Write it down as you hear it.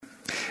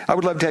I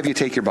would love to have you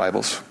take your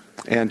Bibles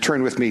and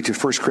turn with me to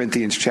 1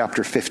 Corinthians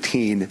chapter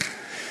 15.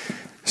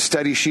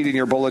 Study sheet in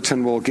your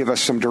bulletin will give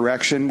us some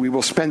direction. We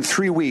will spend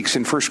 3 weeks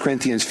in 1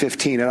 Corinthians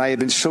 15, and I have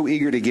been so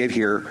eager to get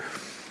here.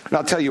 And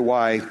I'll tell you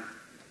why.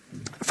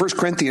 1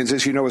 Corinthians,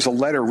 as you know, is a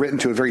letter written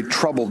to a very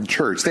troubled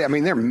church.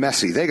 They're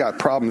messy. They got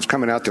problems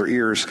coming out their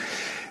ears.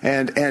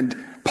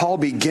 And Paul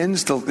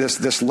begins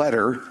this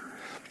letter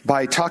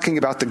by talking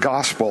about the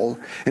gospel.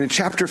 And in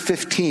chapter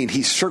 15,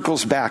 he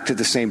circles back to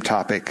the same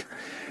topic.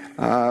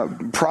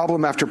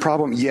 Problem after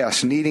problem,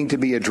 yes, needing to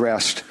be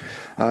addressed,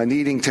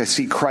 needing to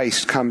see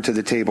Christ come to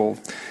the table.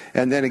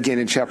 And then again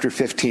in chapter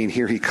 15,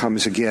 here he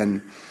comes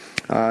again.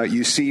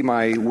 You see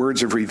my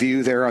words of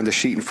review there on the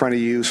sheet in front of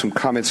you, some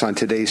comments on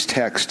today's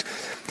text.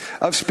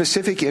 Of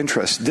specific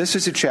interest, this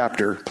is a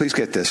chapter, please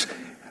get this,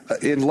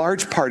 in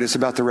large part it's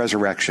about the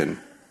resurrection.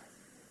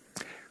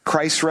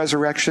 Christ's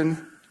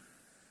resurrection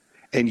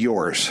and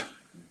yours.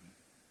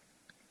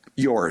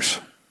 Yours.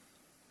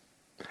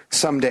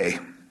 Someday.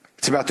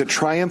 It's about the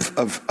triumph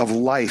of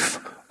life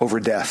over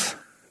death.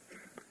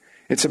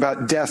 It's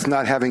about death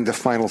not having the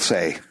final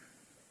say.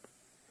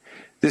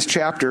 This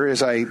chapter,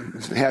 as I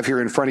have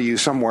here in front of you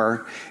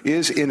somewhere,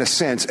 is in a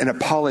sense an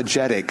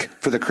apologetic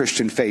for the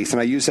Christian faith.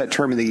 And I use that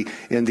term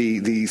in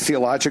the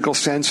theological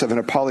sense of an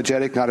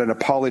apologetic, not an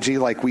apology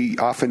like we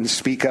often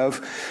speak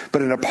of,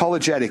 but an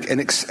apologetic,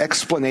 an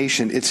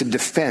explanation. It's a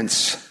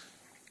defense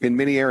in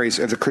many areas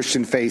of the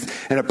Christian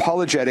faith. An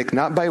apologetic,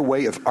 not by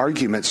way of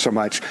argument so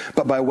much,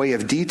 but by way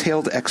of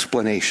detailed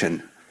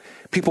explanation.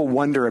 People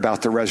wonder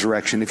about the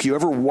resurrection. If you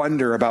ever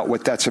wonder about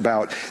what that's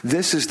about,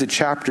 this is the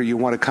chapter you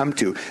want to come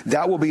to.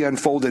 That will be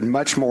unfolded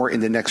much more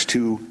in the next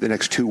two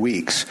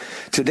weeks.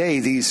 Today,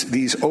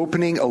 these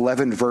opening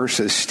 11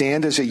 verses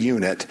stand as a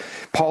unit,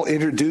 Paul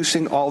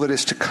introducing all that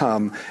is to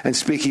come and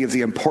speaking of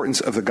the importance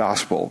of the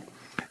gospel.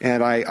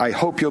 And I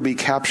hope you'll be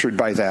captured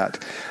by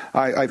that.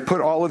 I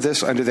put all of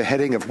this under the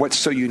heading of what's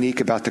so unique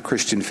about the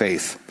Christian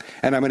faith.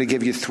 And I'm going to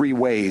give you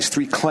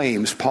 3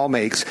 claims Paul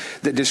makes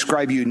that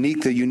describe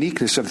the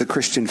uniqueness of the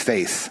Christian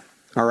faith.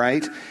 All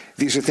right?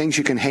 These are things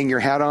you can hang your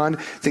hat on,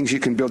 things you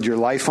can build your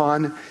life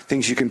on,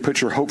 things you can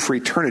put your hope for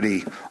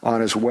eternity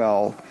on as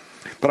well.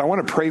 But I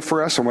want to pray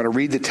for us. I want to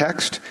read the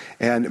text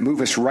and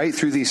move us right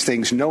through these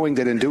things, knowing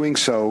that in doing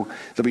so,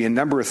 there'll be a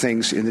number of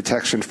things in the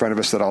text in front of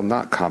us that I'll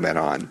not comment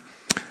on.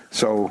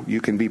 So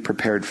you can be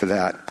prepared for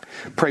that.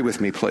 Pray with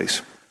me,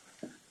 please.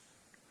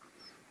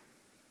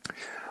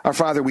 Our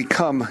Father, we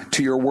come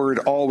to your word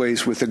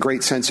always with a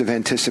great sense of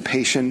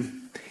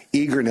anticipation,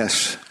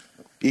 eagerness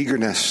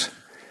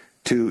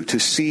to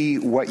see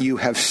what you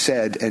have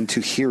said and to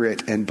hear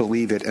it and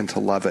believe it and to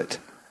love it.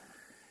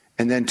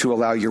 And then to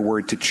allow your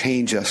word to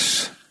change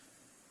us.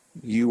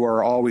 You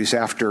are always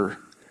after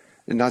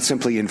not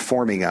simply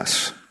informing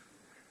us,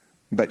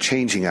 but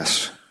changing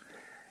us.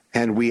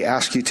 And we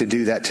ask you to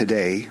do that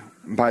today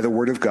by the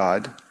word of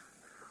God,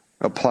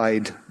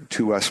 applied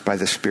to us by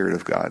the Spirit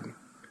of God.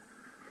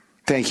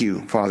 Thank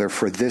you, Father,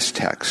 for this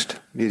text.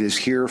 It is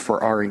here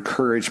for our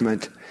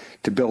encouragement,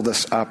 to build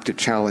us up, to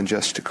challenge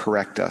us, to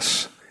correct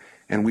us.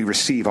 And we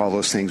receive all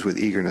those things with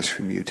eagerness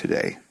from you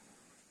today.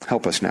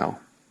 Help us now.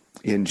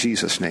 In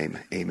Jesus' name,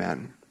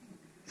 amen.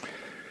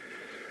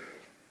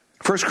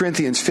 1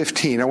 Corinthians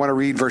 15, I want to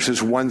read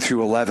verses 1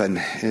 through 11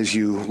 as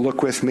you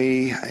look with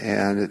me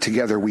and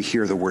together we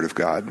hear the word of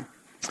God.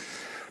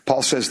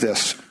 Paul says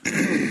this,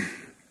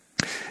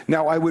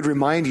 Now I would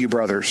remind you,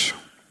 brothers,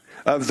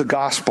 of the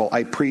gospel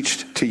I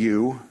preached to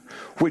you,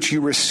 which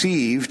you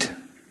received,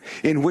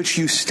 in which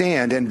you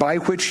stand, and by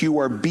which you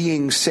are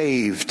being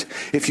saved,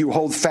 if you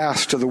hold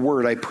fast to the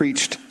word I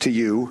preached to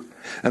you,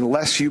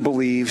 unless you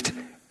believed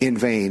in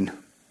vain.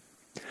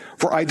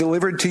 For I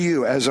delivered to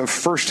you as of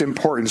first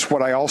importance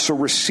what I also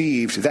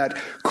received, that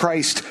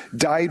Christ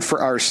died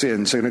for our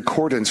sins in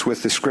accordance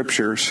with the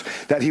Scriptures,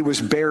 that he was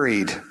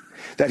buried,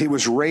 that he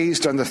was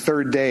raised on the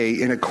 3rd day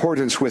in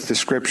accordance with the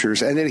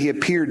Scriptures, and that he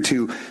appeared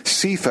to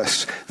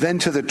Cephas, then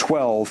to the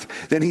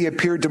 12. Then he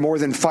appeared to more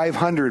than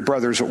 500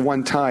 brothers at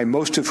one time,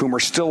 most of whom are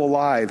still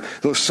alive,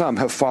 though some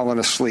have fallen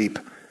asleep.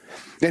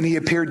 Then he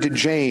appeared to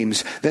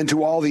James, then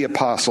to all the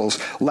apostles.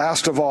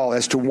 Last of all,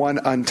 as to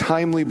one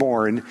untimely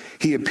born,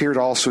 he appeared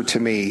also to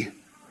me.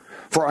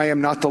 For I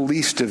am the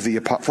least of the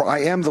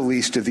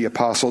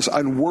apostles,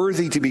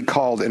 unworthy to be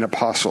called an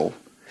apostle,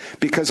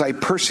 because I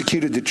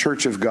persecuted the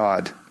church of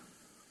God.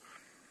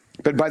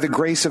 But by the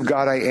grace of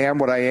God I am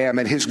what I am,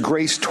 and his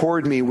grace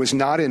toward me was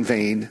not in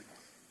vain.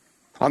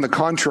 On the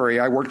contrary,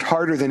 I worked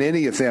harder than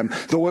any of them,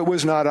 though it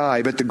was not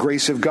I, but the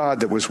grace of God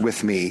that was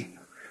with me.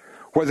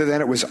 Whether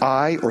then it was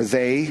I or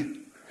they,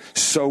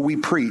 so we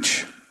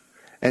preach,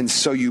 and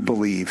so you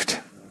believed.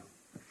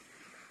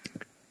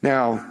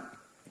 Now,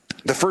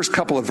 the first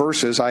couple of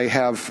verses I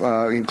have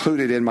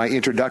included in my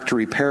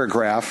introductory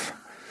paragraph,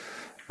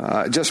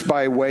 just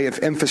by way of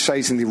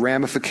emphasizing the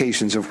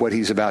ramifications of what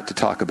he's about to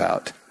talk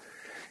about.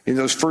 In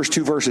those first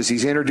 2 verses,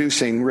 he's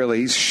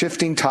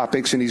shifting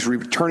topics, and he's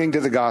returning to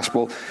the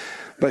gospel.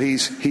 But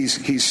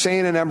he's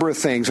saying a number of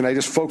things, and I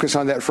just focus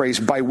on that phrase,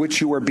 by which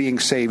you are being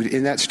saved.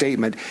 In that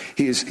statement,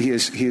 he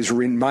is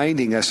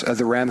reminding us of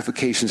the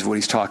ramifications of what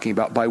he's talking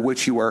about, by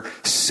which you are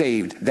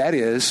saved. That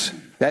is,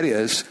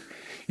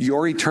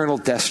 your eternal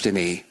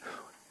destiny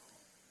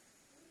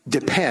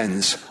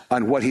depends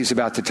on what he's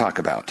about to talk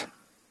about.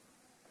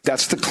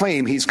 That's the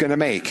claim he's going to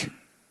make.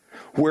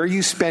 Where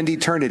you spend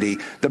eternity,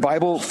 the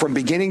Bible from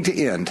beginning to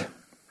end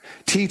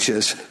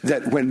teaches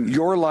that when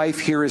your life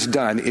here is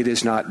done, it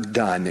is not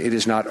done. It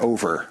is not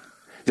over.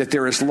 That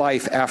there is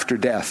life after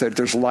death, that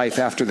there's life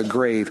after the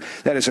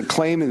grave. That is a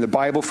claim in the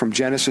Bible from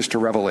Genesis to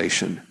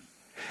Revelation.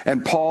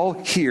 And Paul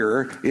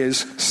here is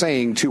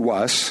saying to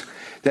us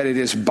that it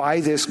is by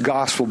this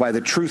gospel, by the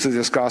truth of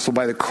this gospel,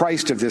 by the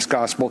Christ of this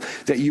gospel,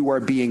 that you are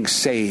being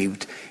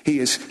saved. He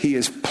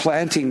is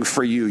planting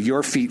for you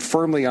your feet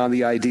firmly on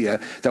the idea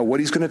that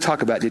what he's going to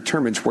talk about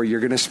determines where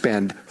you're going to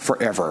spend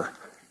forever.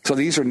 So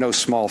these are no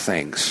small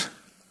things.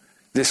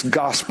 This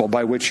gospel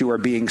by which you are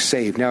being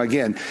saved. Now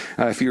again,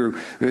 if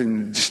you've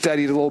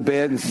studied a little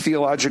bit and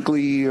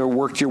theologically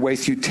worked your way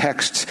through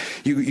texts,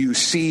 you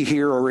see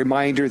here a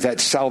reminder that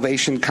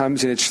salvation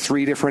comes in its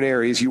three different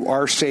areas. You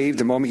are saved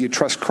the moment you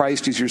trust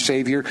Christ as your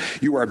Savior.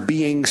 You are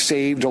being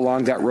saved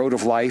along that road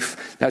of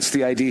life. That's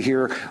the idea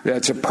here.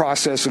 It's a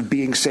process of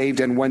being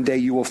saved, and one day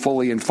you will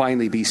fully and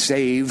finally be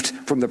saved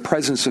from the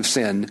presence of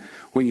sin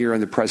when you're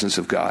in the presence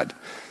of God.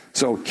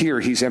 So here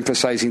he's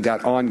emphasizing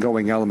that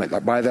ongoing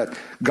element. By that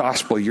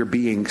gospel, you're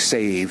being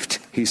saved.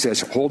 He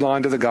says, hold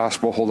on to the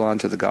gospel, hold on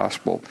to the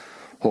gospel,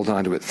 hold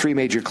on to it. Three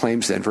major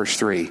claims then, verse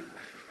 3.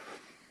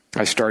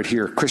 I start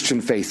here.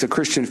 Christian faith. The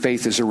Christian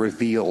faith is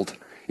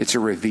it's a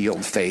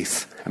revealed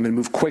faith. I'm going to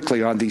move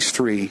quickly on these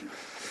three.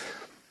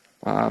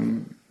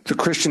 The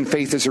Christian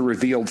faith is a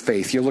revealed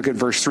faith. You look at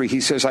verse 3.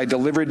 He says, I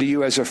delivered to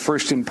you as of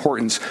first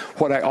importance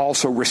what I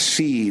also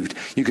received.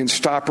 You can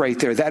stop right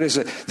there. That is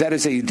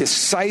a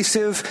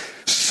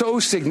decisive,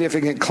 so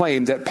significant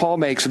claim that Paul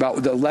makes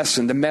about the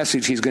lesson, the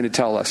message he's going to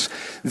tell us.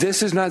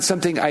 This is not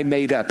something I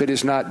made up. It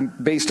is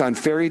not based on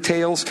fairy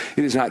tales.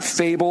 It is not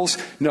fables.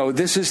 No,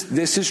 this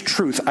is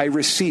truth I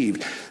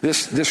received.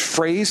 This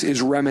phrase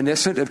is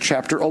reminiscent of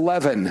chapter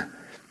 11.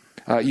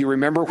 You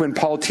remember when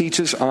Paul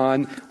teaches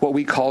on what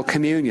we call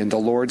communion, the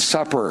Lord's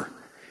Supper.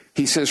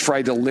 He says, for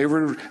I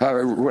delivered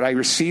what I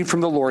received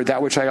from the Lord,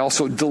 that which I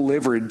also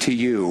delivered to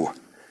you.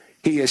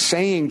 He is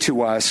saying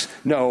to us,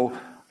 no,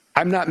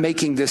 I'm not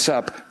making this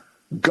up.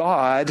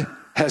 God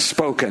has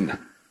spoken.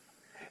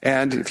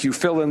 And if you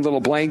fill in little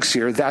blanks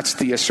here, that's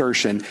the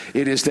assertion.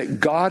 It is that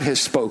God has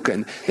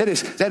spoken. That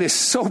is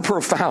so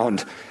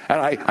profound.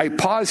 And I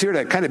pause here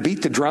to kind of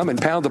beat the drum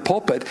and pound the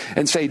pulpit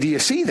and say, do you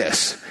see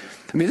this?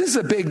 I mean, this is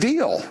a big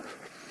deal.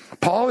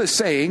 Paul is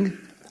saying,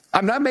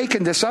 I'm not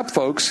making this up,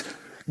 folks.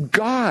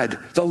 God,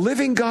 the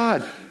living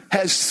God,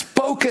 has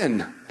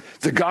spoken.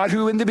 The God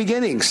who in the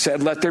beginning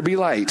said, let there be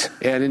light.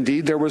 And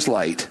indeed there was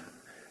light.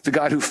 The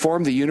God who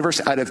formed the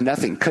universe out of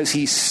nothing, because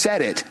he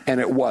said it and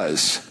it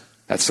was.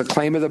 That's the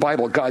claim of the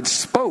Bible. God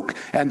spoke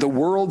and the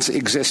worlds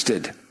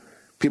existed.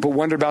 People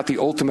wonder about the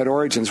ultimate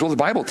origins. Well, the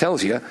Bible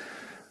tells you,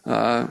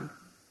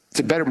 it's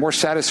a better, more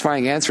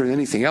satisfying answer than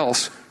anything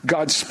else.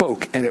 God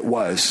spoke and it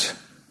was.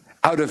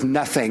 Out of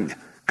nothing,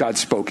 God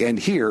spoke. And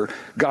here,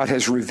 God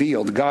has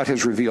revealed.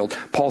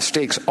 Paul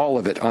stakes all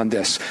of it on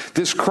this.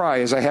 This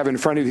cry, as I have in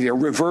front of you here,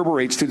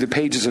 reverberates through the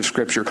pages of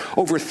Scripture.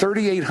 Over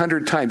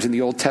 3,800 times in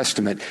the Old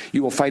Testament,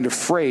 you will find a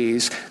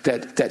phrase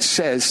that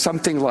says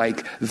something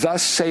like,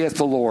 thus saith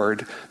the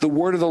Lord, the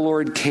word of the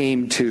Lord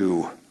came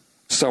to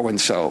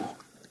so-and-so.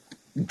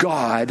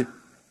 God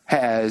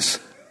has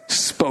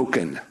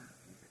spoken.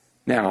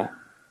 Now,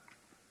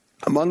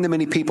 among the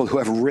many people who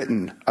have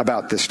written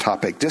about this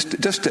topic,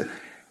 just to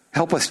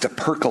help us to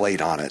percolate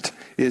on it,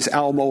 is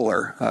Al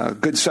Mohler, a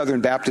good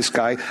Southern Baptist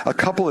guy. A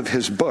couple of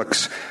his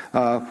books,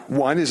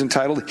 one is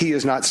entitled, He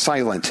is Not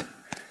Silent,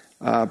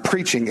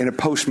 Preaching in a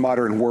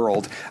Postmodern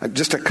World.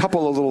 Just a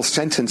couple of little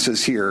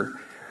sentences here.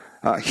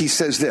 He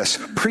says this,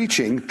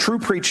 true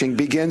preaching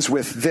begins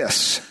with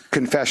this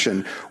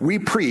confession. We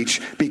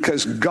preach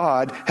because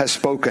God has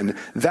spoken.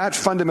 That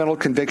fundamental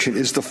conviction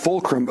is the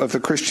fulcrum of the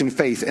Christian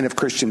faith and of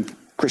Christian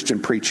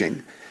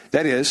preaching.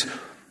 That is,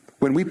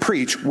 when we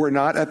preach, we're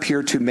not up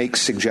here to make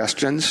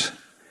suggestions,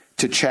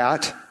 to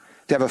chat,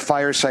 to have a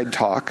fireside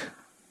talk,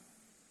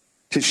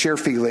 to share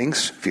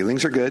feelings.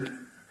 Feelings are good.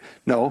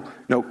 No,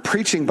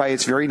 preaching by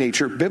its very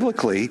nature,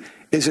 biblically,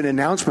 is an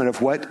announcement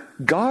of what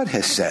God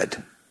has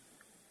said.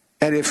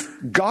 And if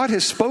God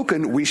has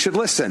spoken, we should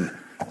listen.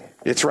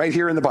 It's right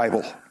here in the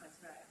Bible.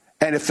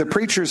 And if the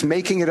preacher's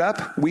making it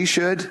up, we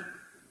should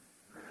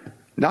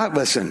not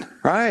listen.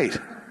 Right.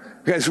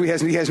 Because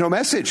he has no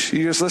message.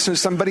 You just listen to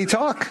somebody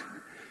talk.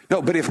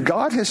 No, but if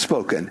God has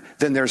spoken,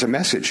 then there's a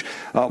message.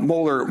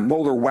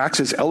 Mohler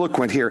waxes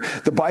eloquent here.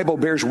 The Bible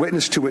bears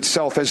witness to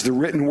itself as the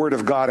written word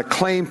of God, a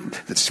claim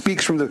that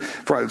springs from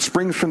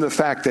the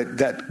fact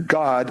that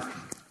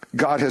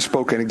God has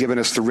spoken and given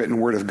us the written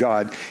word of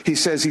God. He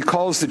says he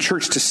calls the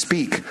church to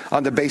speak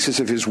on the basis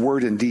of his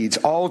word and deeds.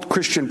 All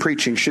Christian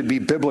preaching should be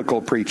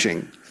biblical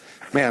preaching.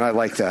 Man, I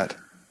like that.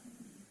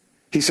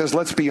 He says,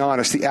 let's be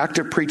honest, the act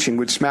of preaching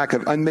would smack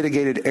of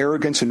unmitigated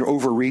arrogance and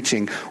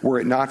overreaching were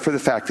it not for the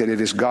fact that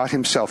it is God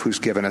himself who's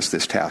given us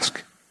this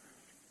task.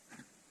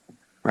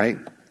 Right?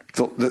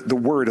 The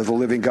word of the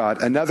living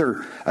God.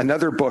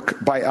 Another book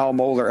by Al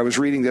Mohler. I was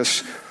reading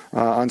this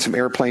on some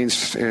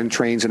airplanes and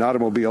trains and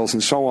automobiles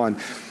and so on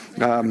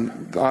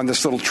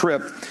this little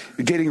trip,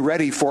 getting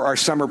ready for our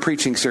summer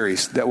preaching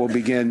series that will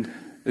begin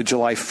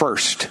July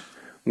 1st.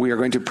 We are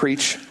going to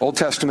preach Old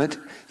Testament,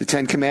 the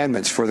Ten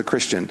Commandments for the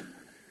Christian.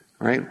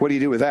 All right? What do you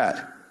do with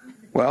that?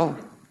 Well,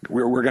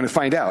 we're going to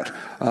find out.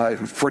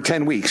 For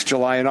 10 weeks,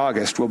 July and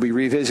August, we'll be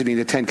revisiting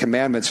the Ten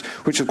Commandments,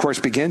 which of course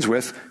begins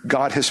with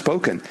God has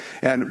spoken.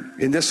 And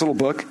in this little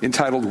book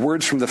entitled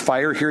Words from the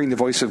Fire, Hearing the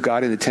Voice of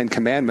God in the Ten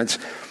Commandments,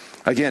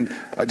 again,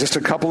 just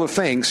a couple of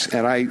things.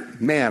 And I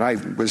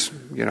was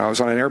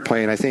on an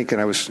airplane, I think,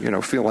 and I was,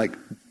 feeling like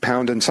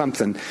pounding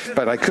something,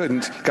 but I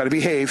couldn't. Got to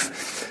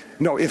behave.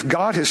 No, if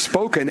God has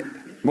spoken,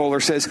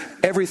 Mohler says,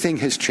 everything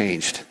has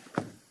changed.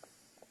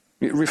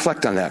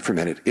 Reflect on that for a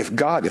minute. If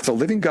the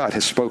living God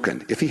has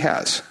spoken, if he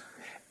has,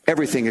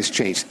 everything has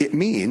changed. It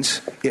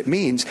means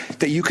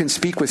that you can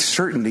speak with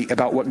certainty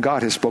about what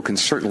God has spoken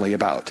certainly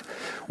about.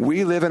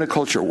 We live in a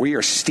culture, we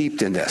are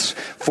steeped in this.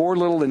 Four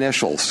little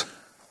initials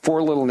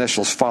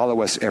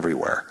follow us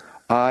everywhere.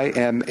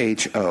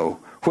 IMHO,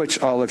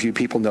 which all of you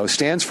people know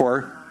stands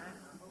for.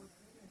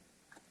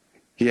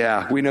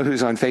 Yeah, we know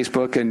who's on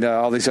Facebook and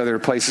all these other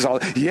places.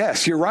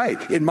 Yes, you're right.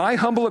 In my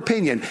humble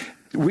opinion,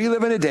 we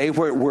live in a day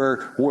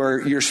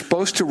where you're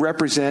supposed to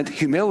represent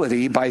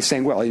humility by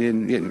saying, well,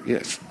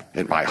 in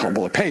my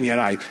humble opinion,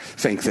 I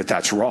think that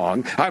that's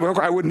wrong.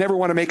 I would never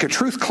want to make a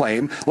truth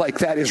claim like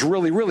that is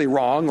really, really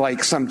wrong,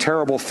 like some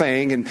terrible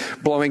thing and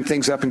blowing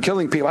things up and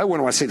killing people. I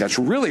wouldn't want to say that's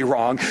really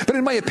wrong, but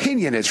in my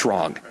opinion, it's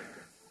wrong.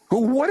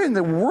 Well, what in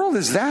the world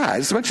is that?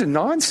 It's a bunch of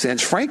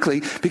nonsense,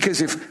 frankly,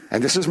 because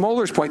and this is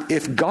Mohler's point,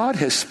 if God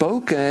has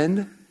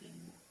spoken,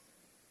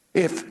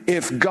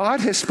 if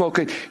God has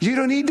spoken, you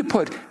don't need to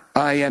put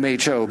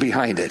IMHO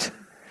behind it.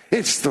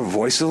 It's the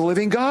voice of the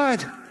living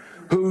God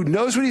who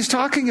knows what he's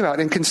talking about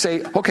and can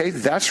say, okay,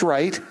 that's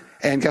right.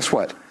 And guess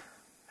what?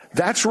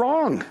 That's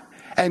wrong.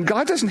 And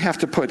God doesn't have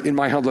to put, in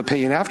my humble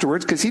opinion,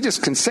 afterwards, because he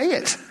just can say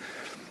it.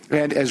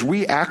 And as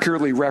we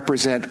accurately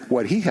represent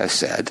what he has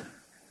said,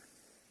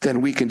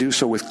 then we can do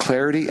so with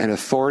clarity and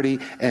authority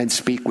and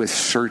speak with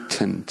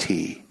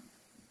certainty.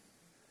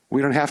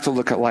 We don't have to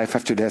look at life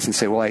after death and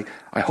say, well,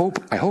 I hope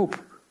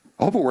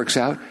it works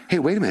out. Hey,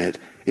 wait a minute.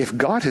 If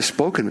God has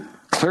spoken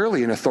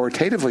clearly and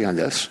authoritatively on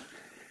this,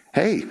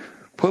 hey,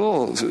 put a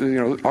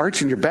little,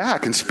 arch in your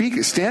back and speak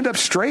it. Stand up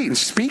straight and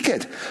speak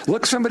it.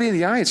 Look somebody in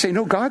the eye and say,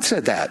 no, God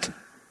said that.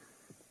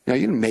 Now,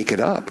 you didn't make it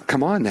up.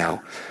 Come on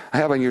now. I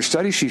have on your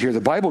study sheet here, the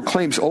Bible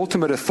claims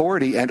ultimate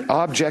authority and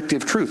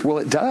objective truth. Well,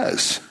 it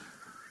does.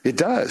 It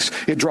does.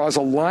 It draws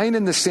a line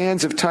in the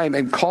sands of time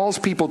and calls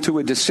people to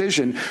a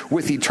decision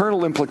with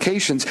eternal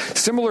implications,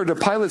 similar to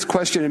Pilate's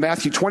question in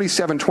Matthew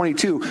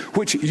 27:22,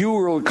 which you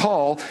will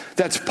recall,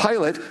 that's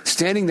Pilate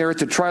standing there at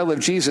the trial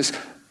of Jesus,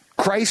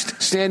 Christ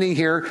standing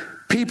here,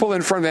 people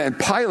in front of him, and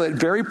Pilate,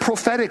 very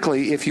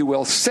prophetically, if you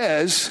will,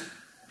 says,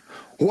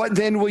 what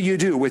then will you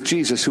do with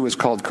Jesus who is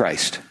called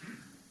Christ?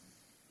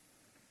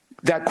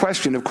 That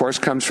question, of course,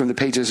 comes from the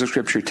pages of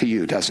Scripture to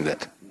you, doesn't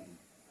it?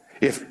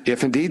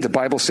 If indeed the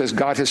Bible says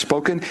God has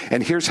spoken,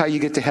 and here's how you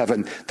get to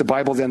heaven, the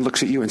Bible then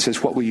looks at you and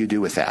says, what will you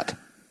do with that?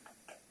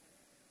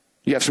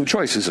 You have some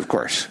choices, of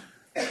course.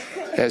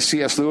 As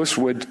C.S. Lewis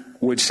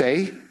would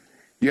say,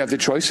 you have the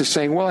choice of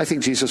saying, well, I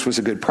think Jesus was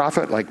a good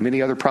prophet, like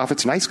many other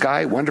prophets, nice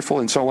guy, wonderful,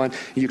 and so on.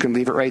 You can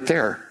leave it right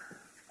there.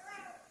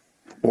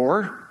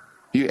 And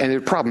there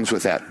are problems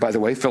with that, by the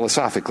way,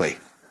 philosophically.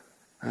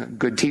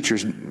 Good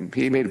teachers,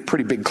 he made a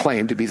pretty big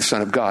claim to be the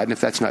Son of God, and if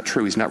that's not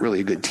true, he's not really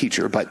a good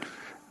teacher, but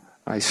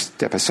I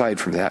step aside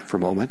from that for a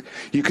moment.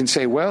 You can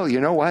say, well, you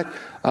know what?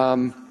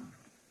 Not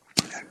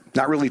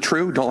really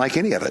true. Don't like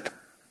any of it.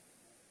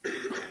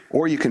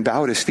 Or you can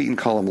bow at his feet and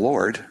call him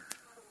Lord,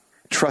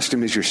 trust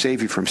him as your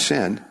Savior from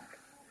sin,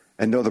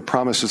 and know the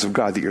promises of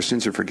God that your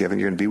sins are forgiven.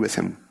 You're going to be with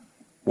him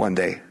one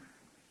day.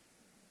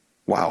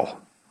 Wow.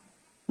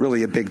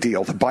 Really a big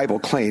deal. The Bible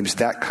claims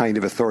that kind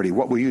of authority.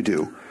 What will you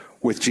do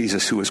with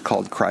Jesus who is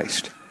called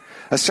Christ?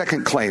 A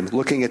second claim,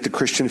 looking at the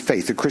Christian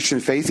faith. The Christian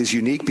faith is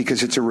unique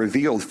because it's a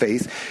revealed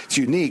faith. It's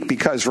unique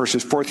because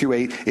verses 4 through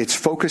 8, it's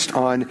focused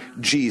on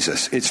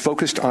Jesus. It's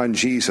focused on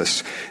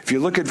Jesus. If you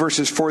look at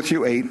verses 4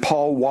 through 8,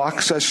 Paul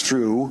walks us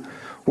through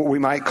what we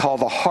might call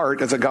the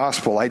heart of the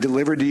gospel. I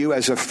delivered to you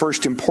as of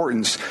first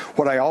importance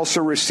what I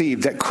also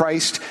received, that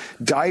Christ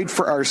died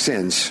for our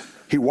sins.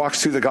 He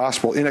walks through the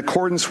gospel in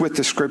accordance with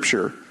the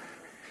Scripture.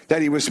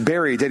 That he was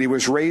buried, that he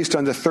was raised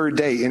on the third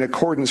day in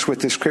accordance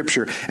with the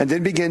Scripture. And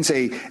then begins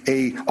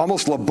a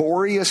almost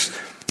laborious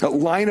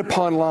line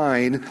upon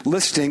line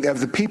listing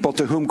of the people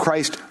to whom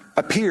Christ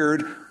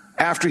appeared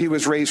after he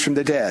was raised from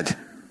the dead.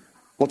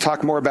 We'll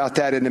talk more about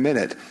that in a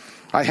minute.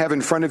 I have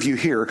in front of you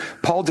here,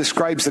 Paul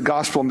describes the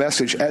gospel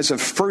message as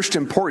of first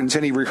importance,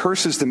 and he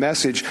rehearses the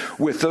message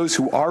with those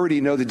who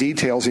already know the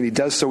details, and he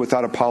does so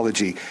without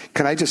apology.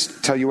 Can I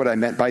just tell you what I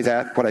meant by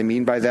that, what I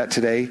mean by that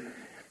today?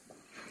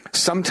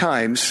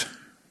 Sometimes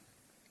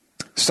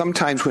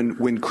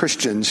when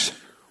Christians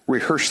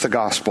rehearse the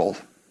gospel,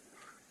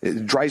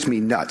 it drives me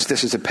nuts.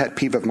 This is a pet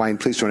peeve of mine.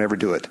 Please don't ever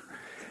do it.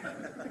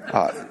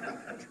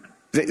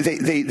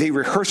 They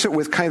rehearse it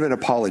with kind of an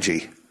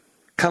apology.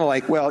 Kind of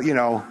like, well,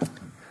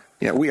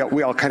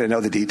 we all kind of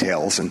know the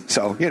details. And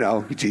so,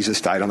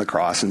 Jesus died on the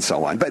cross and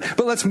so on. But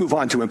let's move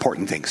on to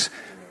important things.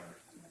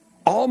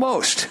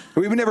 Almost.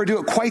 We would never do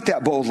it quite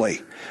that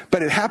boldly.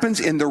 But it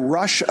happens in the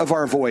rush of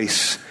our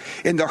voice,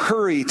 in the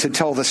hurry to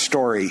tell the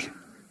story,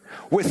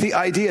 with the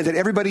idea that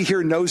everybody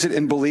here knows it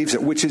and believes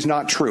it, which is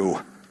not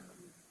true.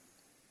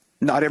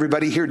 Not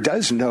everybody here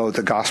does know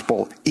the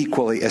gospel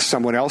equally as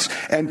someone else,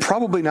 and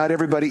probably not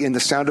everybody in the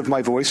sound of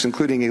my voice,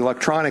 including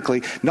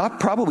electronically,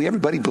 not probably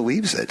everybody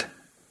believes it.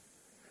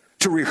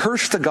 To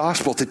rehearse the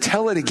gospel, to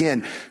tell it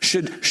again,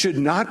 should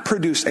not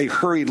produce a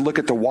hurried look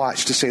at the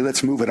watch to say,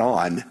 let's move it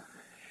on.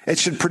 It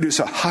should produce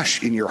a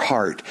hush in your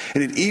heart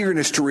and an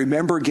eagerness to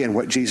remember again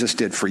what Jesus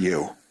did for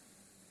you.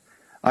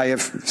 I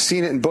have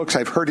seen it in books,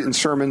 I've heard it in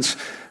sermons,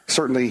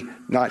 certainly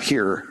not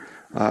here.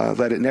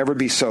 Let it never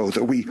be so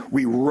that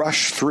we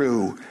rush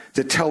through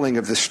the telling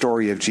of the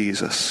story of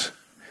Jesus.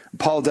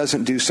 Paul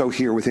doesn't do so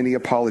here with any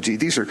apology.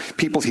 These are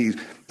people he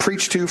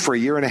preached to for a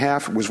year and a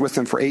half, was with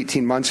them for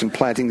 18 months in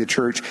planting the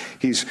church.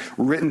 He's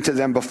written to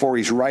them before,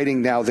 he's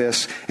writing now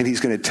this, and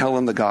he's going to tell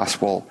them the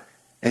gospel.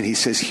 And he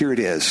says, here it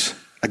is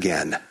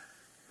again.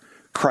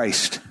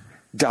 Christ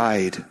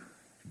died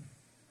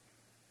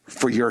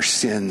for your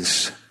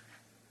sins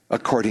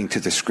according to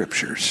the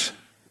scriptures.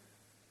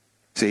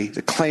 See,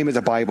 the claim of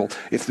the Bible,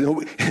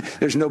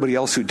 there's nobody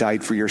else who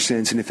died for your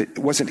sins, and if it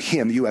wasn't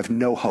him, you have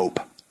no hope.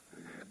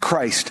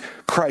 Christ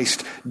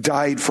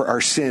died for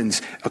our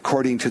sins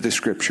according to the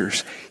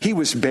scriptures. He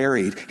was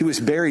buried. He was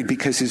buried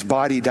because his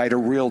body died a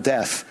real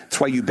death. That's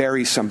why you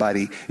bury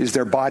somebody, is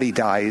their body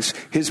dies.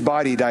 His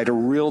body died a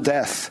real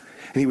death,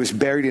 and he was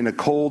buried in a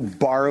cold,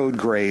 borrowed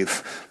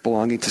grave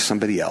belonging to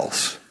somebody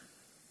else.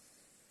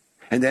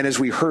 And then as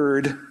we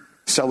heard,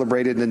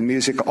 celebrated in the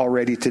music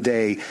already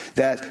today,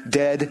 that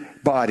dead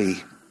body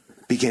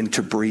began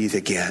to breathe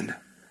again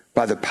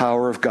by the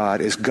power of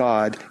God as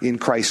God in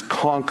Christ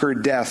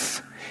conquered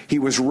death. He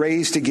was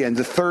raised again.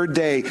 The third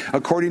day,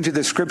 according to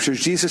the scriptures,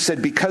 Jesus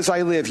said, because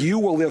I live, you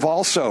will live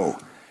also.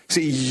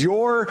 See,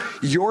 your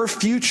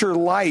future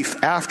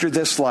life after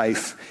this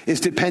life is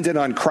dependent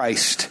on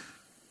Christ.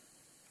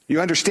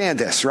 You understand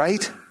this,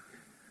 right?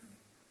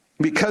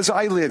 Because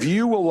I live,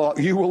 you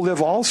will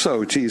live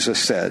also, Jesus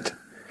said.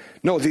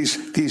 No,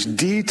 these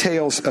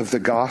details of the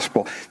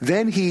gospel.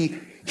 Then he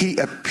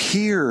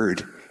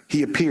appeared.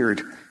 He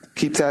appeared.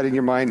 Keep that in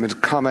your mind. I'm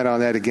going to comment on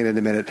that again in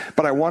a minute.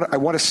 But I want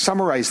to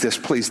summarize this,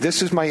 please.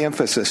 This is my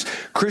emphasis.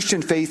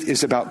 Christian faith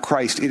is about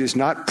Christ. It is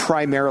not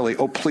primarily,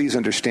 please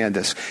understand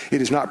this.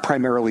 It is not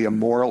primarily a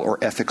moral or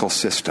ethical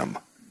system.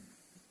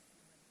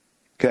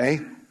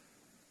 Okay?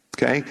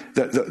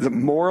 The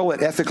moral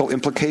and ethical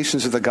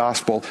implications of the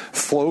gospel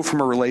flow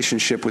from a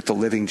relationship with the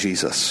living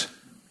Jesus.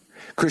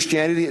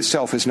 Christianity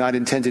itself is not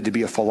intended to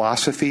be a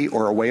philosophy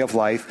or a way of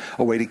life,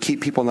 a way to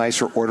keep people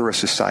nice or order a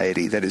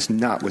society. That is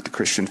not what the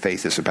Christian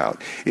faith is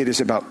about. It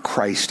is about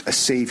Christ, a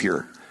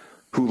Savior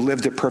who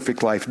lived a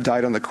perfect life,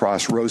 died on the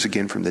cross, rose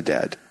again from the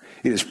dead.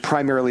 It is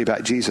primarily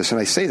about Jesus. And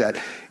I say that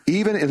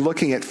even in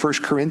looking at 1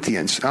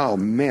 Corinthians. Oh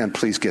man,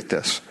 please get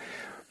this.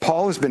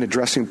 Paul has been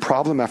addressing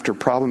problem after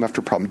problem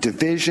after problem.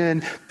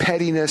 Division,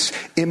 pettiness,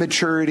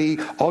 immaturity,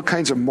 all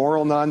kinds of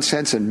moral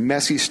nonsense and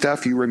messy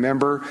stuff, you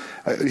remember.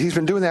 He's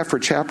been doing that for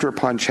chapter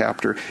upon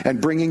chapter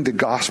and bringing the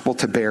gospel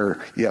to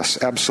bear.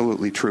 Yes,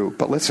 absolutely true.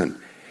 But listen,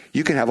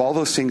 you can have all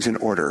those things in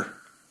order,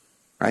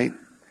 right?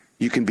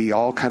 You can be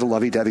all kind of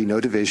lovey-dovey, no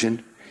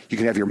division. You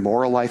can have your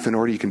moral life in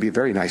order. You can be a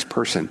very nice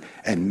person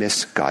and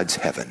miss God's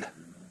heaven.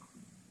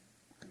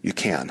 You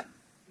can.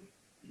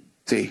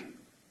 See?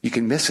 You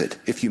can miss it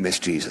if you miss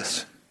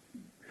Jesus.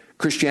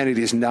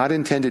 Christianity is not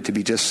intended to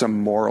be just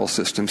some moral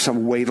system,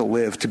 some way to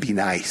live to be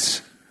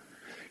nice.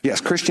 Yes,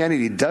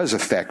 Christianity does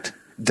affect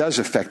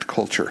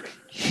culture.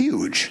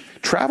 Huge.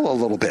 Travel a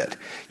little bit.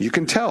 You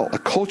can tell a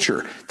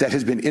culture that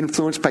has been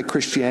influenced by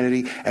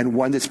Christianity and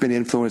one that's been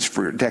influenced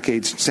for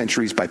decades,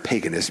 centuries by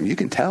paganism. You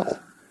can tell.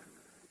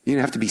 You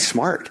don't have to be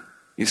smart.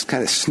 You just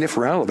kind of sniff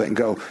around a little bit and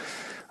go,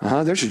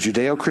 there's a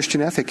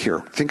Judeo-Christian ethic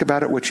here. Think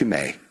about it what you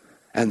may.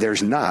 And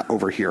there's not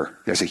over here.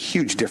 There's a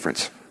huge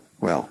difference.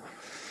 Well,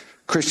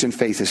 Christian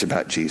faith is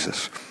about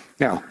Jesus.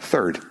 Now,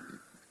 third,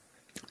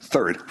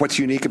 what's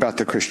unique about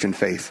the Christian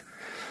faith?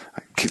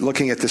 Keep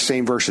looking at the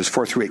same verses,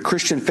 4 through 8.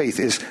 Christian faith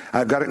is,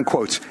 I've got it in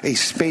quotes, a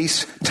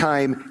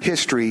space-time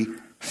history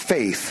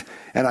faith.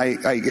 And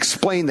I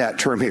explain that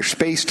term here,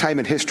 space, time,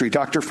 and history.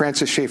 Dr.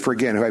 Francis Schaeffer,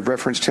 again, who I've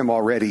referenced him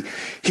already,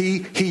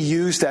 he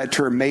used that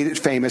term, made it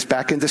famous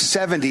back in the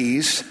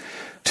 70s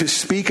to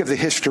speak of the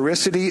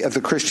historicity of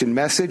the Christian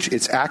message,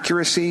 its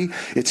accuracy,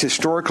 its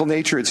historical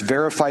nature, its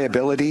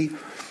verifiability.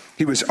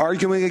 He was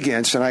arguing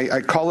against, and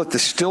I call it the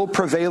still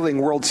prevailing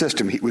world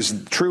system. It was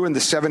true in the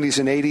 70s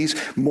and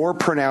 80s, more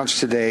pronounced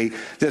today,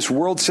 this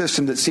world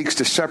system that seeks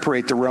to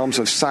separate the realms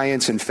of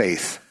science and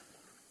faith.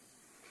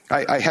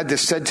 I had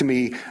this said to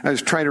me. I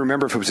was trying to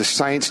remember if it was a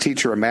science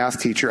teacher or a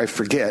math teacher. I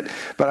forget.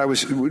 But we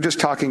were just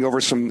talking over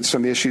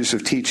some issues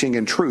of teaching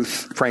and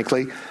truth,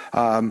 frankly,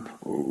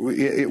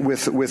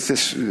 with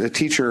this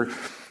teacher.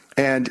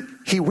 And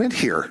he went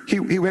here.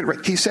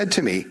 He said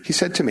to me,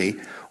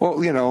 well,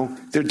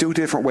 there are two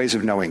different ways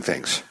of knowing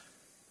things.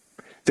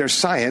 There's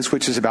science,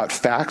 which is about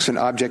facts and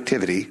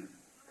objectivity.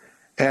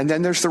 And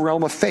then there's the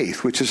realm of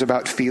faith, which is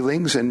about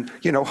feelings and,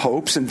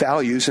 hopes and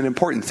values and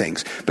important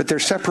things. But they're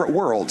separate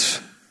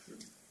worlds.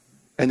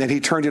 And then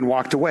he turned and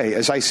walked away.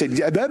 As I said,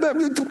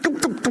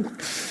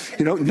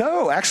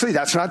 no, actually,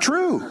 that's not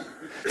true.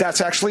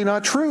 That's actually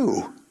not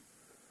true.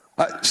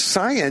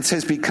 Science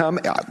has become,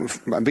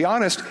 I'll be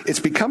honest, it's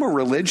become a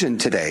religion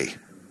today.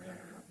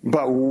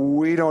 But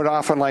we don't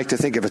often like to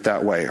think of it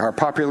that way. Our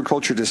popular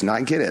culture does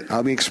not get it.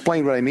 Let me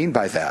explain what I mean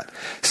by that.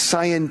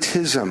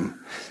 Scientism,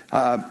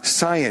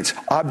 science,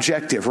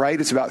 objective, right?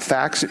 It's about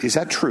facts. Is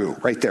that true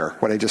right there,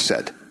 what I just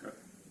said?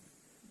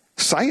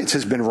 Science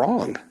has been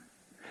wrong.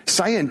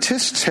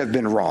 Scientists have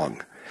been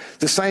wrong.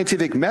 The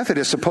scientific method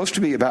is supposed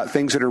to be about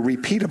things that are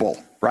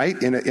repeatable,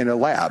 right? In a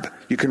lab.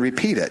 You can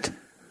repeat it.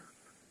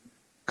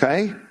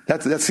 Okay?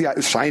 That's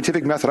the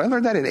scientific method. I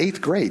learned that in 8th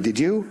grade. Did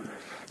you?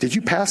 Did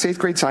you pass 8th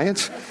grade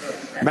science?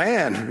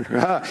 Man,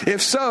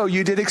 if so,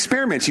 you did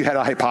experiments. You had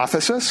a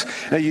hypothesis,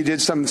 and you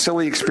did some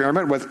silly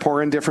experiment with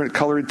pouring different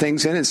colored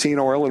things in and seeing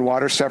oil and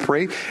water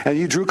separate, and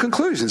you drew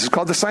conclusions. It's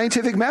called the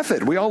scientific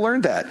method. We all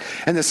learned that.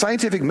 And the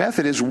scientific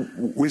method is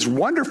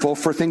wonderful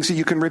for things that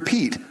you can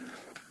repeat,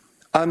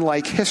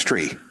 unlike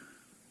history.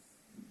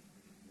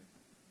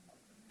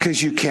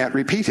 Because you can't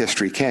repeat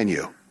history, can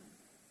you?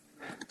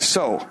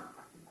 So,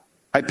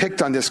 I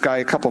picked on this guy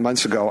a couple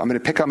months ago. I'm going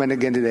to pick on him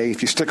again today.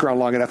 If you stick around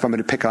long enough, I'm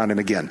going to pick on him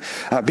again.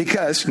 Not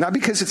because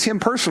it's him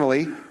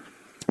personally.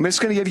 I'm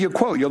just going to give you a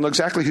quote. You'll know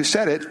exactly who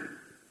said it.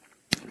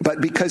 But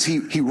because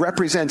he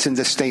represents in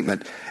this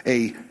statement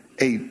a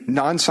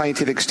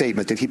non-scientific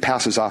statement that he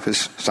passes off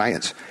as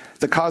science.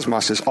 The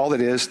cosmos is all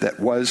that is, that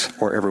was,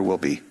 or ever will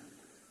be.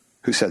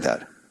 Who said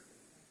that?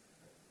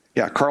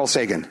 Yeah, Carl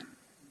Sagan.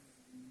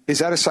 Is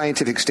that a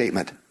scientific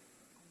statement?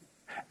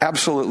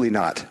 Absolutely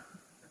not.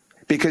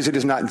 Because it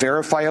is not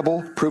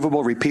verifiable,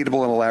 provable,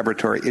 repeatable in a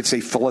laboratory. It's a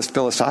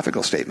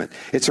philosophical statement.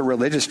 It's a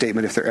religious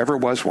statement if there ever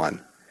was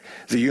one.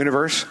 The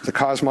universe, the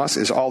cosmos,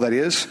 is all that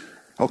is.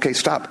 Okay,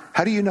 stop.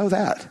 How do you know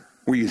that?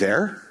 Were you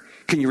there?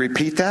 Can you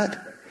repeat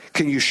that?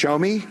 Can you show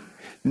me?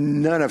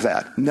 None of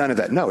that. None of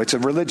that. No, it's a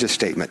religious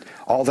statement.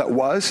 All that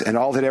was and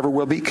all that ever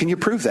will be. Can you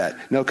prove that?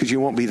 No, because you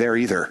won't be there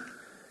either.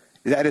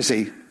 That is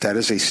a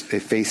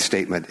faith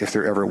statement if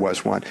there ever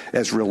was one.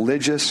 As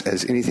religious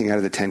as anything out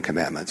of the Ten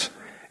Commandments.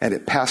 And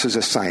it passes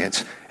as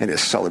science and is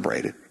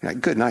celebrated.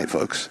 Good night,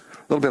 folks.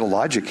 A little bit of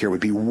logic here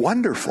would be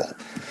wonderful.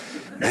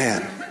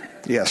 Man,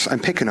 yes, I'm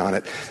picking on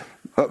it.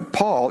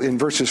 Paul, in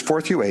verses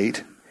 4 through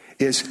 8,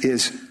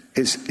 is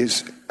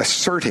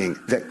asserting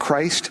that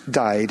Christ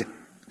died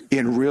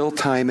in real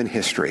time in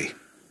history.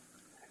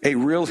 A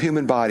real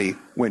human body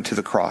went to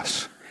the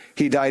cross.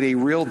 He died a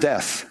real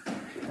death.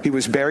 He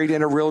was buried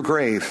in a real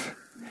grave.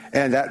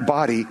 And that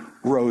body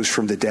rose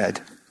from the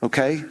dead.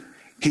 Okay?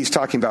 He's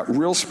talking about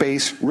real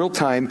space, real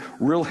time,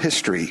 real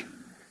history.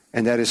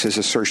 And that is his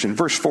assertion.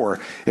 Verse 4,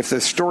 if the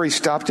story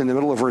stopped in the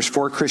middle of verse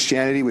 4,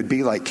 Christianity would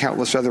be like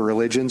countless other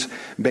religions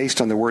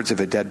based on the words of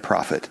a dead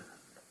prophet.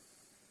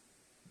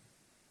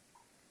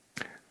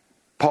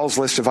 Paul's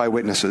list of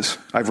eyewitnesses.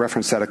 I've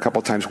referenced that a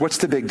couple times. What's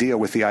the big deal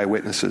with the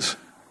eyewitnesses?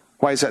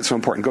 Why is that so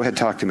important? Go ahead,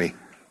 talk to me.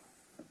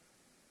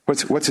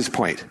 What's his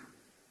point?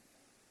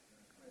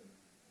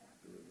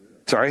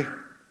 Sorry?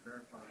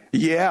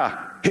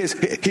 Yeah.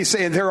 He's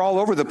saying they're all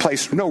over the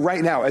place. No,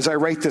 right now, as I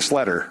write this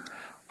letter,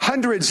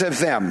 hundreds of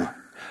them,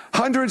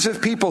 hundreds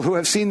of people who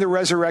have seen the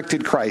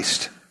resurrected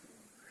Christ.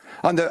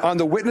 On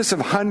the witness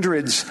of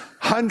hundreds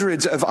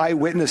of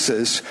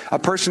eyewitnesses, a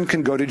person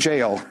can go to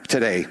jail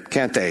today,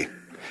 can't they?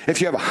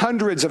 If you have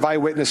hundreds of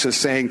eyewitnesses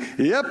saying,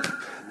 yep,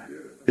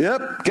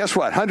 guess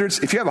what?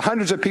 If you have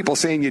hundreds of people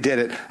saying you did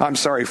it, I'm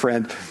sorry,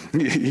 friend,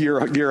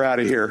 you're out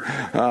of here.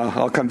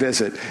 I'll come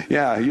visit.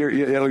 Yeah,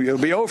 it'll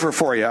be over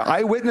for you.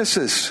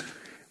 Eyewitnesses,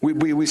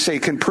 we say,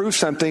 can prove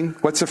something.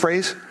 What's the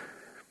phrase?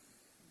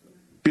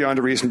 Beyond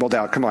a reasonable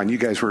doubt. Come on, you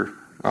guys were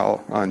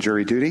all on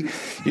jury duty.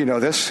 You know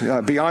this.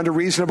 Beyond a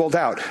reasonable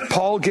doubt.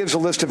 Paul gives a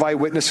list of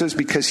eyewitnesses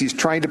because he's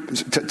trying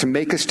to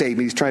make a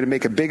statement. He's trying to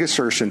make a big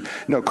assertion.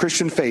 No,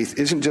 Christian faith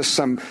isn't just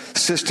some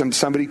system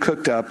somebody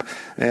cooked up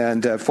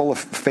and full of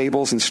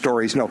fables and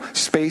stories. No,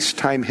 space,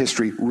 time,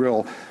 history,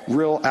 real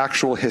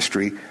actual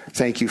history.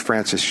 Thank you,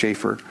 Francis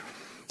Schaeffer.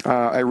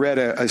 I read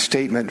a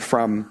statement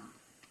from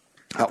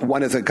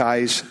one of the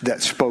guys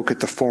that spoke at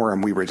the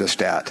forum we were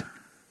just at.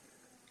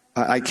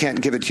 I can't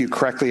give it to you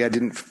correctly. I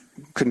didn't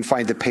couldn't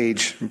find the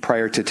page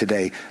prior to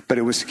today, but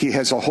he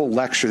has a whole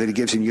lecture that he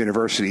gives in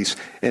universities,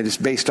 and it's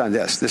based on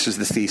this. This is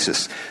the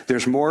thesis.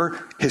 There's more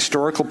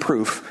historical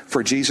proof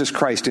for Jesus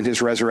Christ and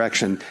his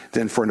resurrection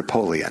than for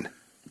Napoleon.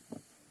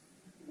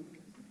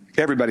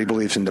 Everybody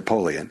believes in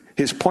Napoleon.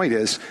 His point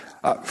is,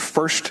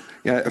 first,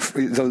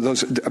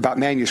 those about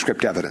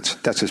manuscript evidence.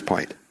 That's his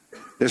point.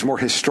 There's more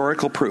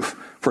historical proof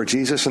for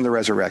Jesus and the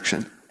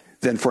resurrection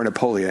than for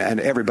Napoleon,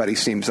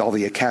 and all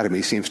the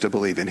academy seems to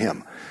believe in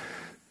him.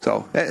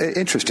 So,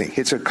 interesting.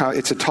 It's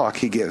a talk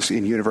he gives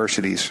in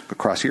universities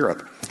across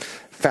Europe.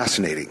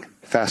 Fascinating.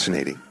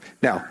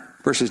 Now,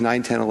 verses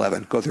 9, 10,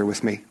 11. Go there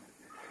with me.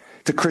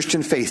 The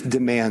Christian faith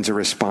demands a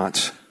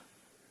response.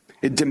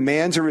 It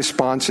demands a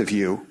response of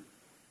you.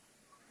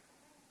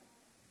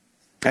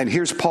 And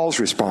here's Paul's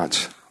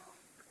response.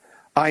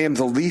 I am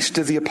the least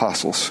of the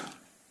apostles,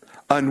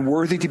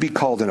 unworthy to be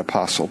called an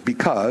apostle,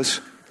 because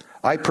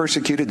I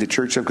persecuted the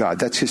church of God.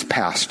 That's his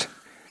past.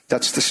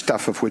 That's the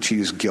stuff of which he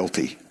is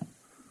guilty.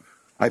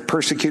 I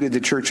persecuted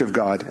the church of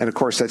God, and of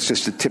course that's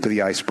just the tip of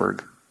the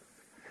iceberg.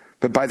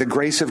 But by the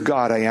grace of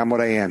God, I am what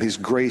I am. His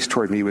grace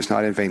toward me was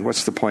not in vain.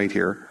 What's the point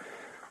here?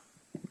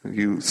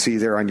 You see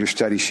there on your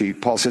study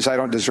sheet, Paul says, I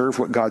don't deserve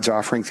what God's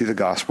offering through the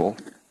gospel.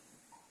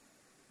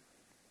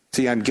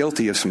 See, I'm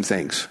guilty of some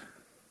things.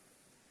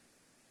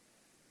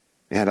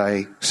 And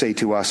I say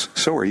to us,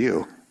 so are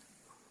you,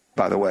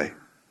 by the way.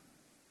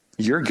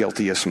 You're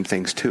guilty of some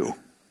things too.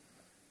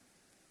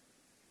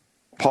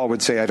 Paul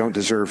would say, I don't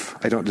deserve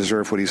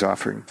what he's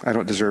offering. I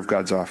don't deserve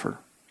God's offer.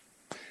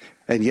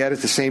 And yet at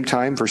the same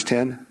time, verse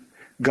 10,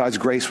 God's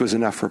grace was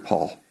enough for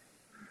Paul.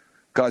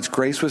 God's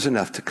grace was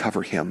enough to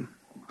cover him.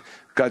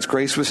 God's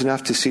grace was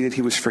enough to see that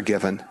he was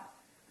forgiven.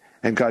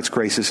 And God's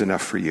grace is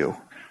enough for you.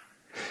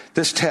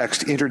 This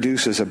text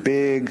introduces a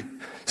big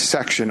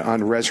section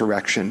on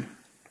resurrection.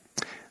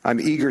 I'm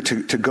eager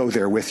to go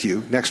there with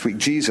you. Next week,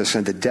 Jesus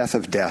and the death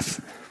of death.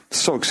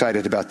 So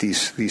excited about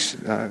these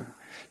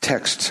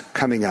texts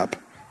coming up.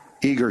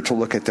 Eager to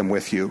look at them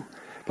with you.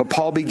 But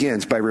Paul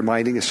begins by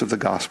reminding us of the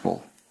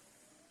gospel.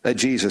 That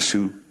Jesus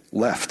who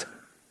left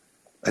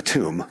a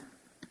tomb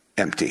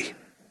empty.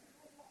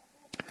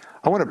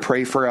 I want to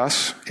pray for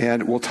us,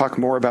 and we'll talk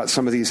more about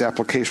some of these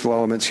applicational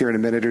elements here in a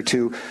minute or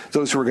two.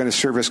 Those who are going to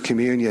serve us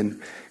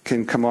communion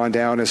can come on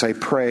down as I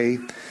pray.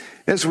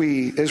 As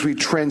we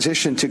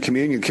transition to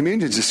communion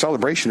is a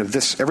celebration of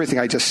this, everything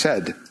I just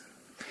said.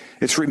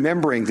 It's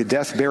remembering the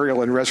death,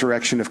 burial, and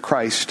resurrection of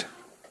Christ.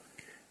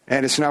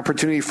 And it's an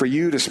opportunity for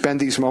you to spend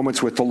these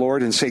moments with the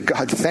Lord and say,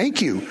 God,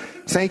 thank you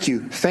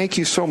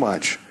so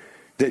much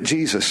that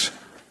Jesus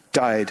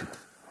died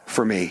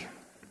for me.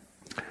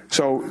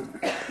 So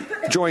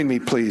join me,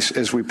 please,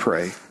 as we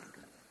pray.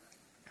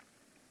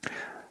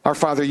 Our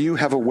Father, you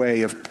have a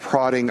way of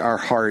prodding our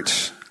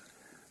hearts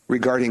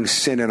regarding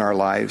sin in our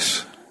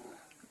lives,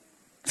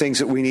 things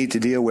that we need to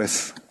deal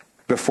with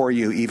before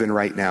you even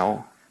right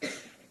now.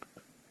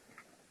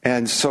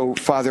 And so,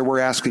 Father, we're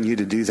asking you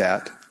to do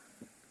that.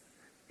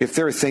 If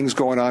there are things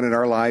going on in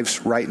our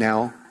lives right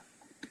now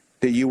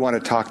that you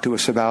want to talk to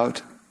us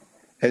about,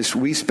 as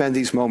we spend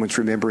these moments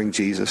remembering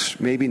Jesus,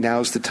 maybe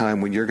now's the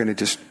time when you're going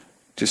to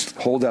just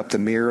hold up the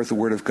mirror of the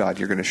Word of God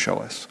you're going to show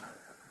us.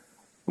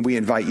 We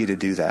invite you to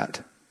do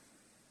that.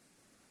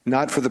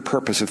 Not for the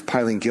purpose of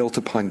piling guilt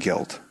upon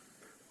guilt,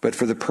 but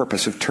for the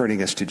purpose of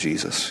turning us to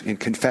Jesus in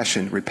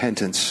confession,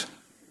 repentance,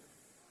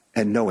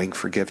 and knowing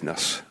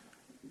forgiveness.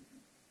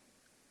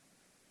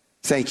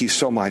 Thank you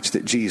so much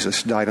that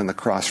Jesus died on the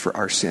cross for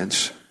our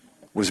sins,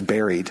 was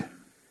buried,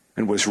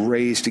 and was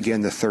raised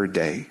again the third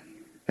day,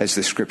 as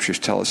the scriptures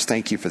tell us.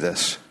 Thank you for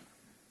this.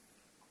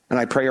 And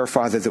I pray, our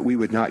Father, that we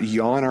would not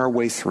yawn our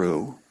way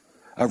through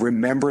a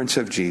remembrance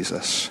of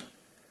Jesus,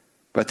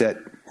 but that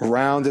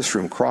around this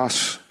room,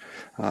 across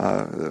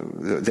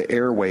the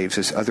airwaves,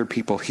 as other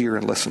people hear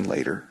and listen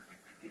later,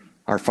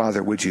 our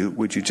Father, would you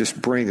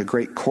just bring a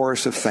great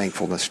chorus of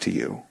thankfulness to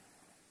you.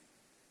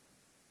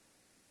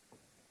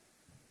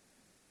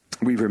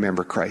 We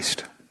remember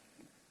Christ,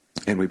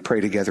 and we pray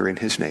together in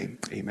his name.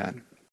 Amen.